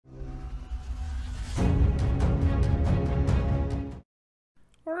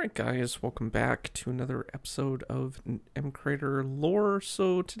Alright guys, welcome back to another episode of MCreator Lore.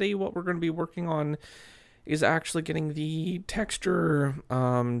 So today what we're going to be working on is actually getting the texture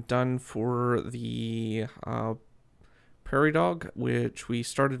done for the Prairie Dog, which we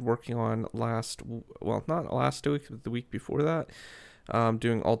started working on not last week, but the week before that.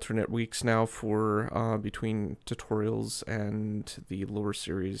 Doing alternate weeks now for between tutorials and the lore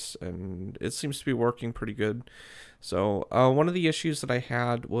series, and it seems to be working pretty good. So one of the issues that I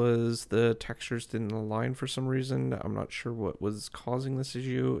had was the textures didn't align for some reason. I'm not sure what was causing this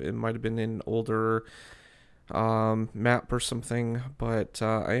issue. It might have been an older map or something, but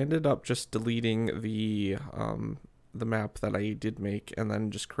I ended up just deleting the map that I did make and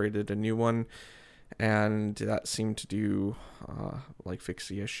then just created a new one, and that seemed to do fix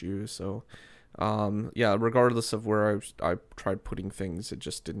the issue. So yeah, regardless of where I tried putting things, it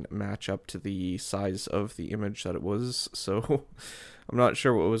just didn't match up to the size of the image that it was. So I'm not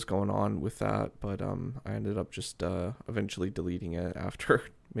sure what was going on with that, but I ended up just eventually deleting it after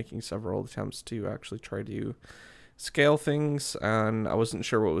making several attempts to actually try to scale things, and I wasn't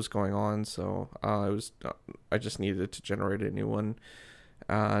sure what was going on. So I just needed to generate a new one.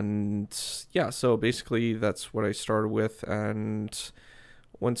 And yeah, so basically that's what I started with, and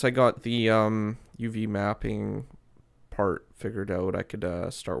once I got the UV mapping part figured out, I could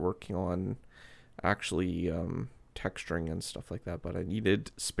start working on actually texturing and stuff like that, but I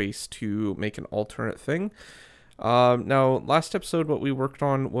needed space to make an alternate thing. Now, last episode, what we worked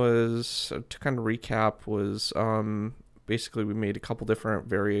on was, to kind of recap, was basically we made a couple different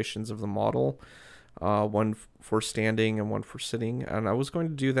variations of the model. One for standing and one for sitting, and I was going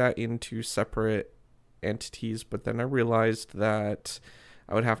to do that into separate entities, but then I realized that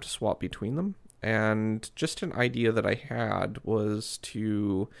I would have to swap between them, and just an idea that I had was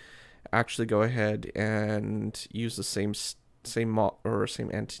to actually go ahead and use the same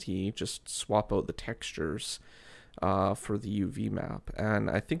entity, just swap out the textures for the UV map. And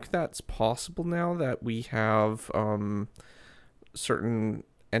I think that's possible now that we have certain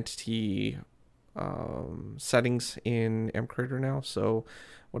entity settings in MCreator now. So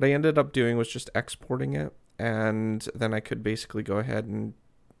what I ended up doing was just exporting it, and then I could basically go ahead and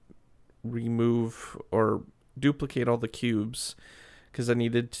remove or duplicate all the cubes, because I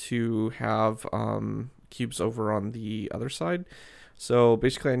needed to have cubes over on the other side. So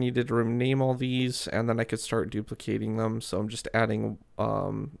basically I needed to rename all these, and then I could start duplicating them. So I'm just adding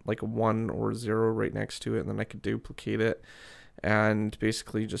like a 1 or 0 right next to it, and then I could duplicate it and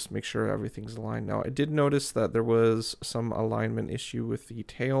basically just make sure everything's aligned. Now, I did notice that there was some alignment issue with the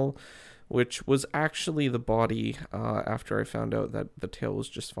tail, which was actually the body, after I found out that the tail was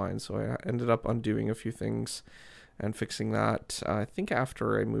just fine. So I ended up undoing a few things and fixing that, I think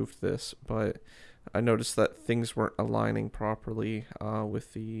after I moved this, but I noticed that things weren't aligning properly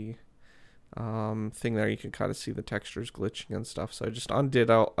with the thing there. You can kind of see the textures glitching and stuff. So I just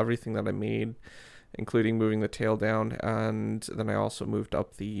undid out everything that I made, including moving the tail down, and then I also moved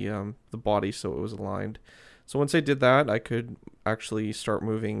up the body so it was aligned. So once I did that, I could actually start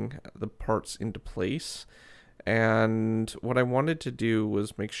moving the parts into place. And what I wanted to do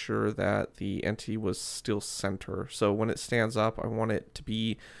was make sure that the entity was still center. So when it stands up, I want it to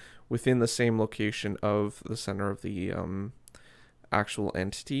be within the same location of the center of the actual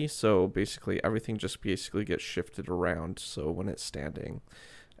entity. So basically everything just basically gets shifted around so when it's standing.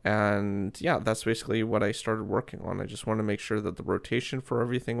 And yeah, that's basically what I started working on. I just want to make sure that the rotation for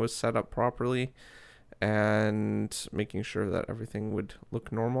everything was set up properly, and making sure that everything would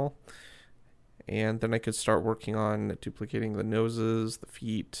look normal. And then I could start working on duplicating the noses, the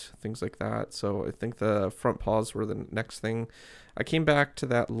feet, things like that. So I think the front paws were the next thing. I came back to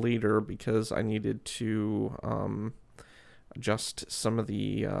that later because I needed to adjust some of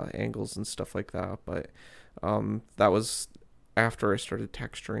the angles and stuff like that. But that was after I started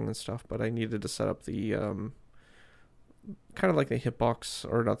texturing and stuff. But I needed to set up the kind of like the hitbox,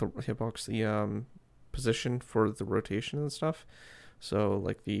 or not the hitbox, the position for the rotation and stuff. So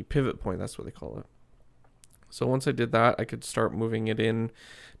like the pivot point, that's what they call it. So once I did that, I could start moving it in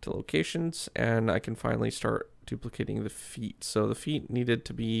to locations, and I can finally start duplicating the feet. So the feet needed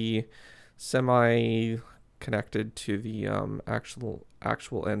to be semi connected to the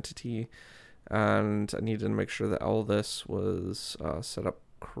actual entity, and I needed to make sure that all this was set up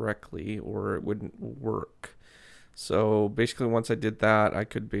correctly or it wouldn't work. So basically once I did that, I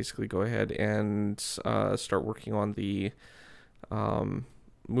could basically go ahead and start working on the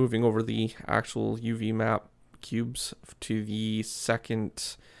moving over the actual UV map cubes to the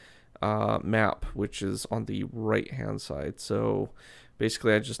second map, which is on the right hand side. So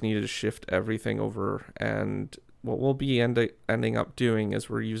basically I just needed to shift everything over, and what we'll be ending up doing is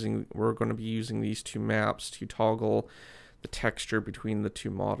we're going to be using these two maps to toggle the texture between the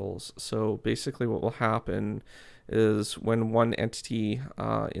two models. So basically what will happen is when one entity,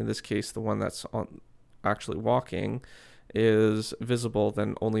 in this case the one that's actually walking, is visible,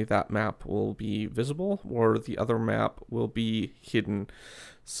 then only that map will be visible, or the other map will be hidden.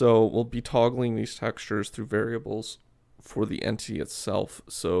 So we'll be toggling these textures through variables for the entity itself.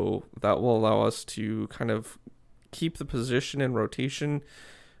 So that will allow us to kind of keep the position and rotation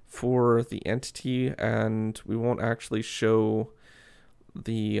for the entity, and we won't actually show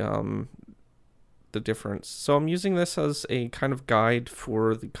the difference. So I'm using this as a kind of guide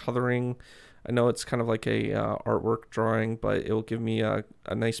for the coloring. I know it's kind of like a artwork drawing, but it will give me a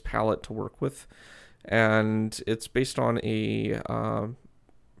nice palette to work with, and it's based on a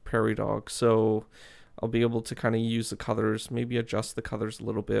Prairie Dog, so I'll be able to kind of use the colors, maybe adjust the colors a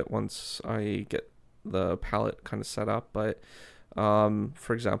little bit once I get the palette kind of set up. But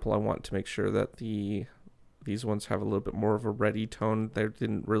for example, I want to make sure that these ones have a little bit more of a reddy tone. They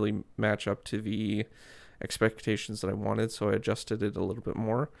didn't really match up to the expectations that I wanted, so I adjusted it a little bit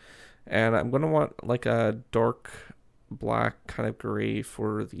more. And I'm going to want like a dark black kind of gray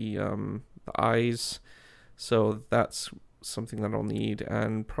for the eyes, so that's something that I'll need,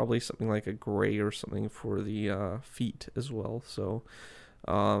 and probably something like a gray or something for the feet as well, so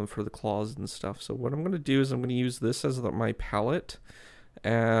for the claws and stuff. So what I'm going to do is I'm going to use this as my palette,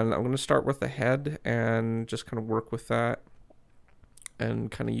 and I'm going to start with the head and just kind of work with that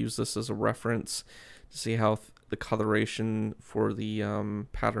and kind of use this as a reference to see how the coloration for the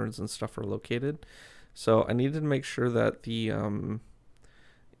patterns and stuff are located. So I needed to make sure that the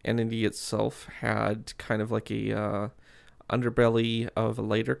entity itself had kind of like a underbelly of a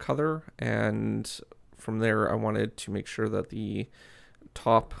lighter color, and from there I wanted to make sure that the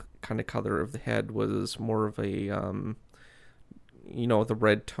top kind of color of the head was more of a you know, the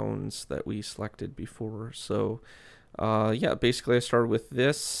red tones that we selected before. So yeah, basically I started with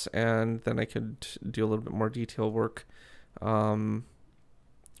this, and then I could do a little bit more detail work.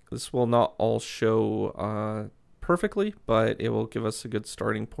 This will not all show perfectly, but it will give us a good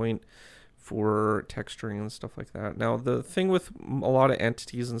starting point for texturing and stuff like that. Now the thing with a lot of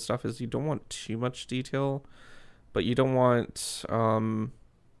entities and stuff is you don't want too much detail, but you don't want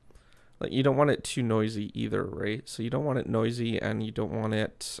like, you don't want it too noisy either, right? So you don't want it noisy, and you don't want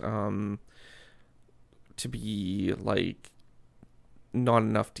it to be like not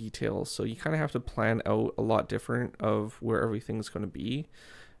enough detail. So you kind of have to plan out a lot different of where everything's going to be.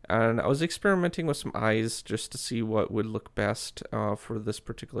 And I was experimenting with some eyes just to see what would look best for this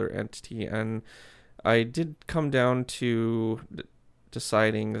particular entity, and I did come down to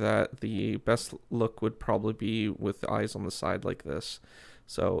deciding that the best look would probably be with the eyes on the side like this.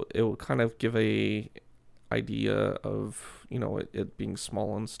 So it will kind of give a idea of, you know, it being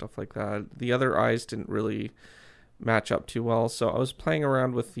small and stuff like that. The other eyes didn't really match up too well, so I was playing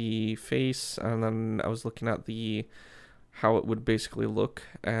around with the face, and then I was looking at how it would basically look,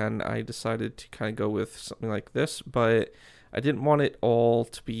 and I decided to kind of go with something like this, but I didn't want it all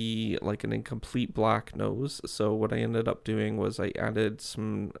to be like an incomplete black nose. So what I ended up doing was I added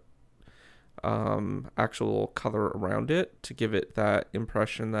some actual color around it to give it that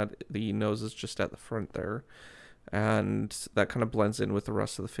impression that the nose is just at the front there, and that kind of blends in with the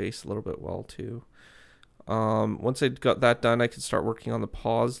rest of the face a little bit well too. Once I got that done, I could start working on the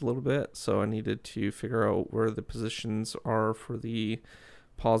paws a little bit. So I needed to figure out where the positions are for the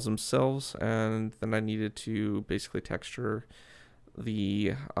paws themselves, and then I needed to basically texture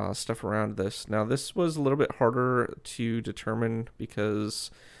the stuff around this. Now this was a little bit harder to determine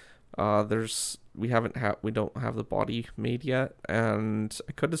because we don't have the body made yet, and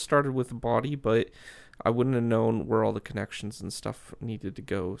I could have started with the body, but I wouldn't have known where all the connections and stuff needed to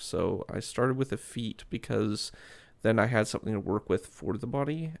go. So I started with the feet because then I had something to work with for the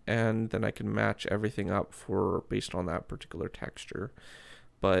body, and then I can match everything up based on that particular texture.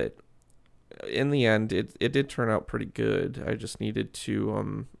 But in the end, it did turn out pretty good. I just needed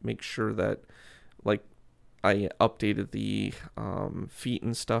to make sure that, like, I updated the feet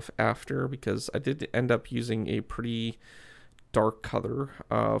and stuff after, because I did end up using a pretty dark color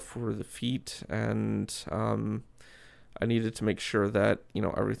for the feet, and I needed to make sure that, you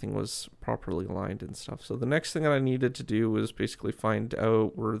know, everything was properly aligned and stuff. So the next thing that I needed to do was basically find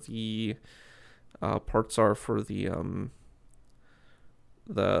out where the parts are for the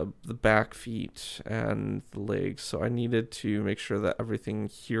back feet and the legs. So I needed to make sure that everything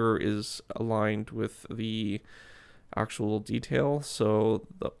here is aligned with the actual detail. So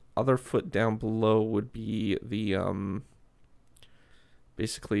the other foot down below would be the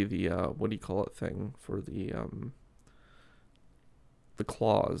basically the what do you call it thing for the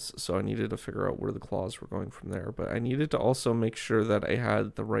claws. So I needed to figure out where the claws were going from there, but I needed to also make sure that I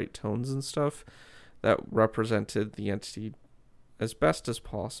had the right tones and stuff that represented the entity as best as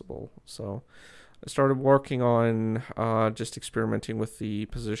possible. So I started working on just experimenting with the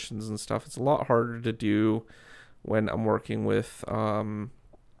positions and stuff. It's a lot harder to do when I'm working with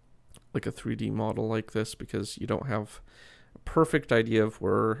like a 3D model like this, because you don't have a perfect idea of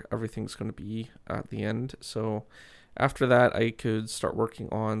where everything's going to be at the end. So after that, I could start working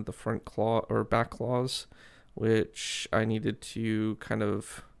on the front claw or back claws, which I needed to kind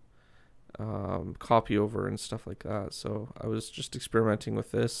of copy over and stuff like that. So I was just experimenting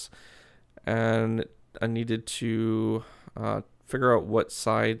with this, and I needed to figure out what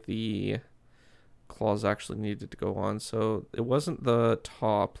side the claws actually needed to go on. So it wasn't the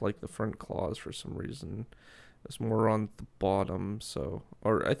top, like the front claws for some reason. It was more on the bottom. So,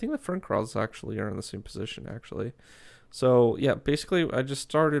 or I think the front claws actually are in the same position actually. So yeah, basically I just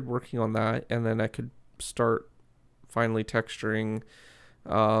started working on that, and then I could start finally texturing,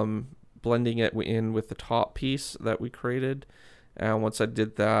 blending it in with the top piece that we created. And once I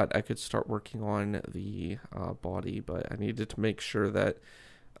did that, I could start working on the body, but I needed to make sure that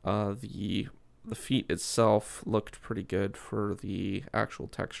the feet itself looked pretty good for the actual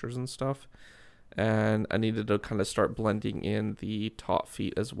textures and stuff. And I needed to kind of start blending in the top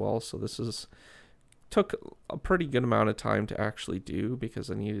feet as well. So this took a pretty good amount of time to actually do,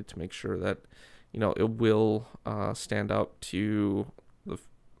 because I needed to make sure that, you know, it will stand up to the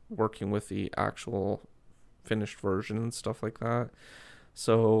working with the actual finished version and stuff like that.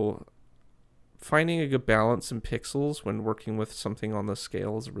 So finding a good balance in pixels when working with something on the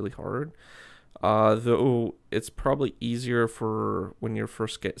scale is really hard. Though it's probably easier for when you're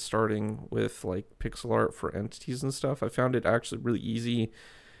first starting with like pixel art for entities and stuff. I found it actually really easy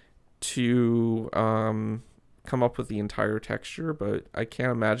to come up with the entire texture, but I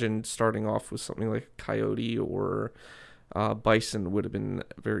can't imagine starting off with something like a coyote or bison would have been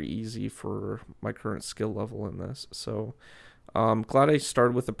very easy for my current skill level in this. So I'm glad I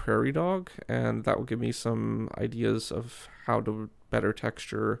started with a prairie dog, and that will give me some ideas of how to better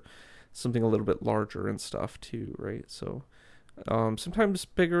texture something a little bit larger and stuff too, right? So sometimes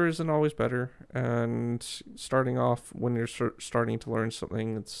bigger isn't always better, and starting off when you're starting to learn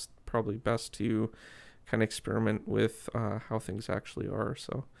something, it's probably best to kind of experiment with how things actually are.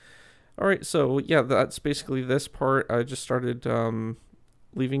 So all right, so yeah, that's basically this part. I just started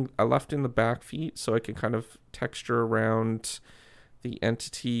I left in the back feet so I could kind of texture around the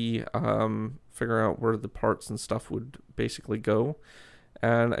entity, figure out where the parts and stuff would basically go.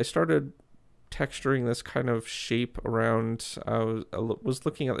 And I started texturing this kind of shape around. I was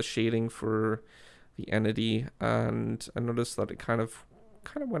looking at the shading for the entity, and I noticed that it kind of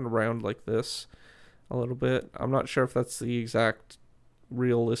went around like this a little bit. I'm not sure if that's the exact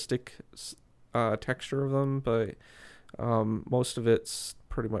realistic texture of them, but most of it's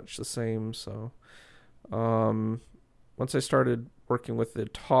pretty much the same. So once I started working with the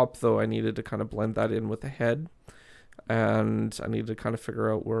top, though, I needed to kind of blend that in with the head, and I needed to kind of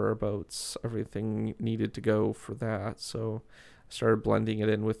figure out whereabouts everything needed to go for that. So I started blending it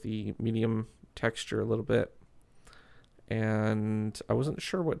in with the medium texture a little bit, and I wasn't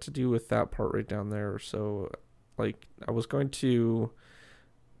sure what to do with that part right down there. So like I was going to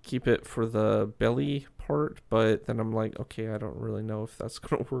keep it for the belly part, but then I'm like, okay, I don't really know if that's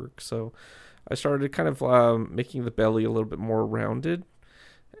gonna work. So I started kind of making the belly a little bit more rounded,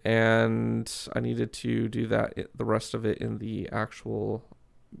 and I needed to do that the rest of it in the actual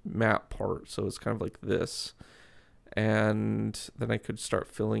map part. So it's kind of like this, and then I could start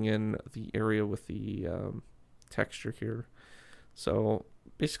filling in the area with the texture here. So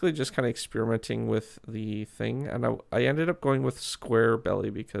basically just kind of experimenting with the thing, and I ended up going with square belly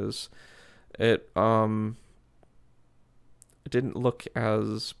because it didn't look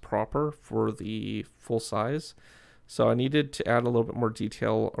as proper for the full size. So I needed to add a little bit more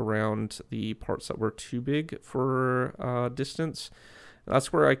detail around the parts that were too big for distance.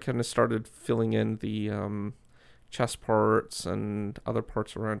 That's where I kind of started filling in the chest parts and other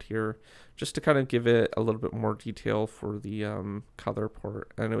parts around here, just to kind of give it a little bit more detail for the color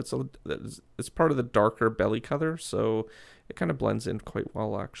part. And it's part of the darker belly color, so it kind of blends in quite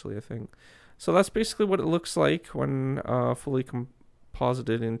well, actually, I think. So that's basically what it looks like when fully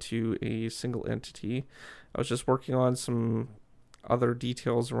composited into a single entity. I was just working on some other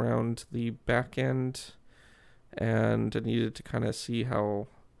details around the back end, and I needed to kind of see how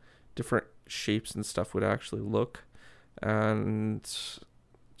different shapes and stuff would actually look, and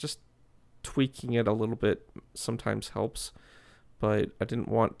just tweaking it a little bit sometimes helps. but I didn't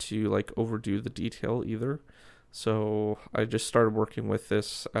want to like overdo the detail either. So I just started working with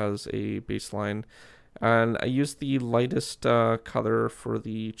this as a baseline, and I used the lightest color for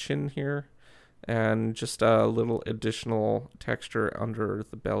the chin here, and just a little additional texture under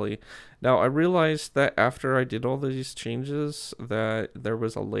the belly. Now I realized that after I did all these changes that there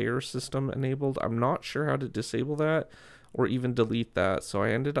was a layer system enabled. I'm not sure how to disable that or even delete that, so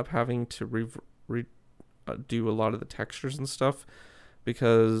I ended up having to do a lot of the textures and stuff,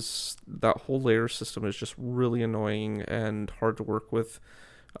 because that whole layer system is just really annoying and hard to work with.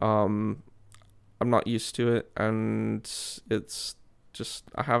 I'm not used to it, and it's just,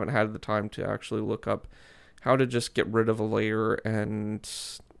 I haven't had the time to actually look up how to just get rid of a layer. And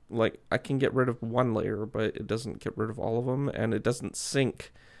like, I can get rid of one layer, but it doesn't get rid of all of them, and it doesn't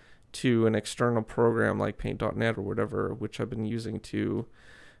sync to an external program like paint.net or whatever, which I've been using to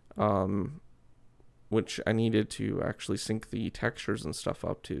which I needed to actually sync the textures and stuff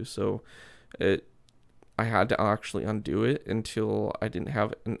up to. So I had to actually undo it until I didn't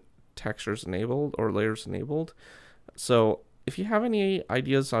have textures enabled or layers enabled. So if you have any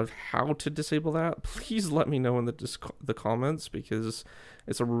ideas on how to disable that, please let me know in the comments, because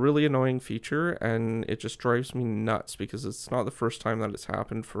it's a really annoying feature and it just drives me nuts, because it's not the first time that it's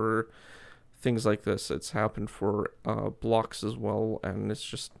happened for things like this. It's happened for blocks as well, and it's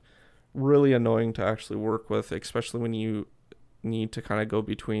just really annoying to actually work with, especially when you need to kind of go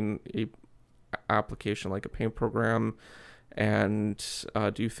between a application like a paint program and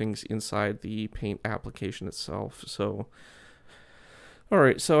do things inside the paint application itself. So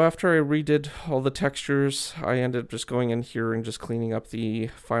alright, so after I redid all the textures, I ended up just going in here and just cleaning up the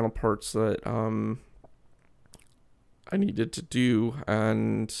final parts that I needed to do.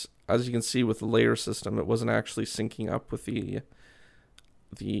 And as you can see with the layer system, it wasn't actually syncing up with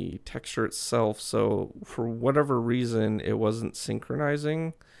the texture itself. So for whatever reason, it wasn't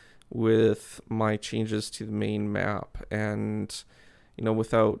synchronizing with my changes to the main map. And, you know,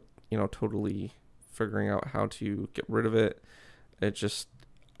 without, you know, totally figuring out how to get rid of it,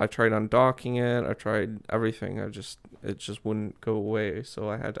 I tried undocking it, I tried everything, it just wouldn't go away. So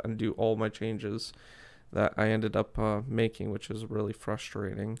I had to undo all my changes that I ended up making, which is really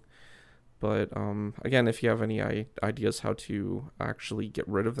frustrating. But again, if you have any ideas how to actually get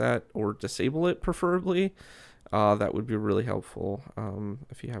rid of that or disable it preferably, that would be really helpful,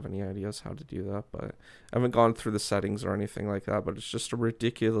 if you have any ideas how to do that. But I haven't gone through the settings or anything like that, but it's just a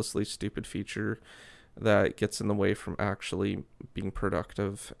ridiculously stupid feature that gets in the way from actually being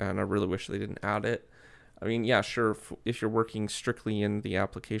productive, and I really wish they didn't add it. I mean, yeah, sure, if you're working strictly in the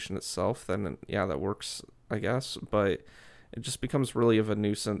application itself, then yeah, that works, I guess, but it just becomes really of a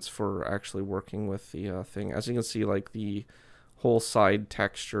nuisance for actually working with the thing. As you can see, like the whole side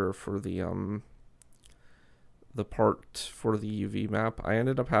texture for the part for the UV map, I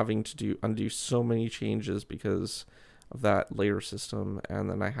ended up having to undo so many changes because of that layer system, and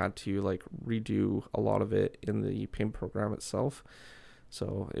then I had to like redo a lot of it in the paint program itself.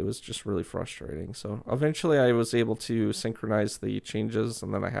 So it was just really frustrating. So eventually I was able to synchronize the changes,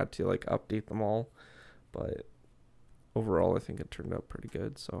 and then I had to like update them all. But overall, I think it turned out pretty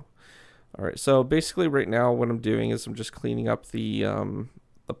good. So, all right. So basically right now what I'm doing is I'm just cleaning up the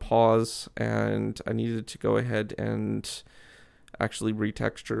paws, and I needed to go ahead and actually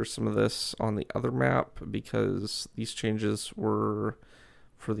retexture some of this on the other map, because these changes were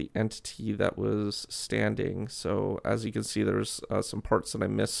for the entity that was standing. So as you can see, there's some parts that I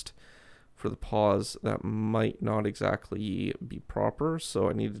missed for the paws that might not exactly be proper. So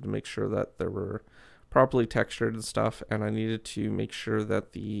I needed to make sure that they were properly textured and stuff, and I needed to make sure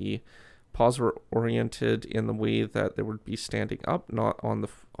that the paws were oriented in the way that they would be standing up, not on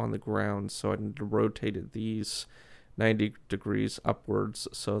the ground. So I needed to rotate these 90 degrees upwards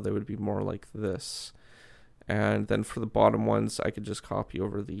so they would be more like this. And then for the bottom ones, I could just copy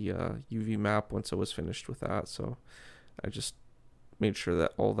over the UV map once I was finished with that. So I just made sure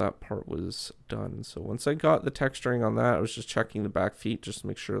that all that part was done. So once I got the texturing on that, I was just checking the back feet just to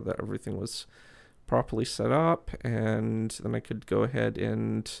make sure that everything was properly set up, and then I could go ahead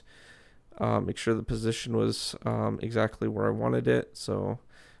and make sure the position was exactly where I wanted it. So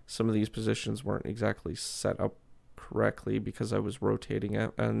some of these positions weren't exactly set up correctly because I was rotating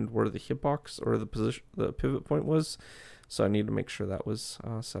it and where the hitbox or the pivot point was. So I need to make sure that was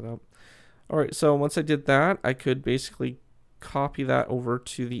set up. All right, so once I did that, I could basically copy that over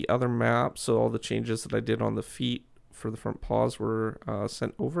to the other map. So all the changes that I did on the feet for the front paws were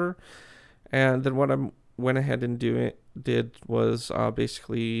sent over. And then what I went ahead and did was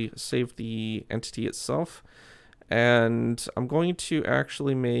basically save the entity itself. And I'm going to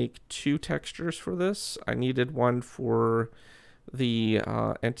actually make two textures for this. I needed one for the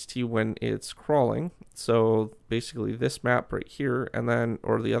entity when it's crawling. So basically this map right here, and then,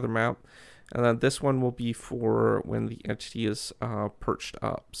 or the other map, and then this one will be for when the entity is perched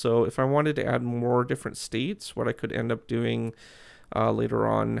up. So if I wanted to add more different states, what I could end up doing later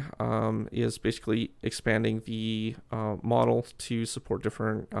on is basically expanding the model to support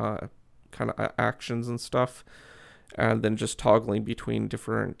different kind of actions and stuff, and then just toggling between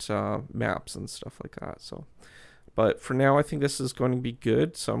different maps and stuff like that. So, but for now, I think this is going to be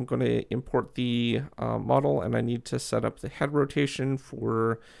good. So I'm going to import the model, and I need to set up the head rotation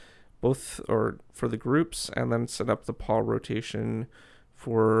for both, or for the groups, and then set up the paw rotation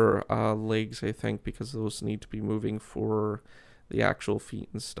for legs, I think, because those need to be moving for the actual feet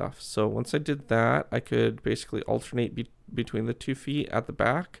and stuff. So once I did that, I could basically alternate between the 2 feet at the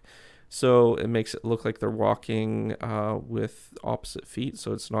back. So it makes it look like they're walking with opposite feet,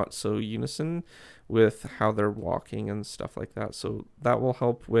 so it's not so unison with how they're walking and stuff like that. So that will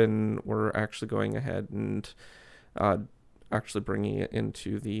help when we're actually going ahead and actually bringing it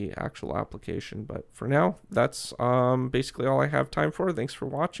into the actual application. But for now, that's basically all I have time for. Thanks for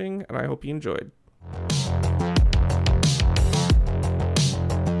watching, and I hope you enjoyed.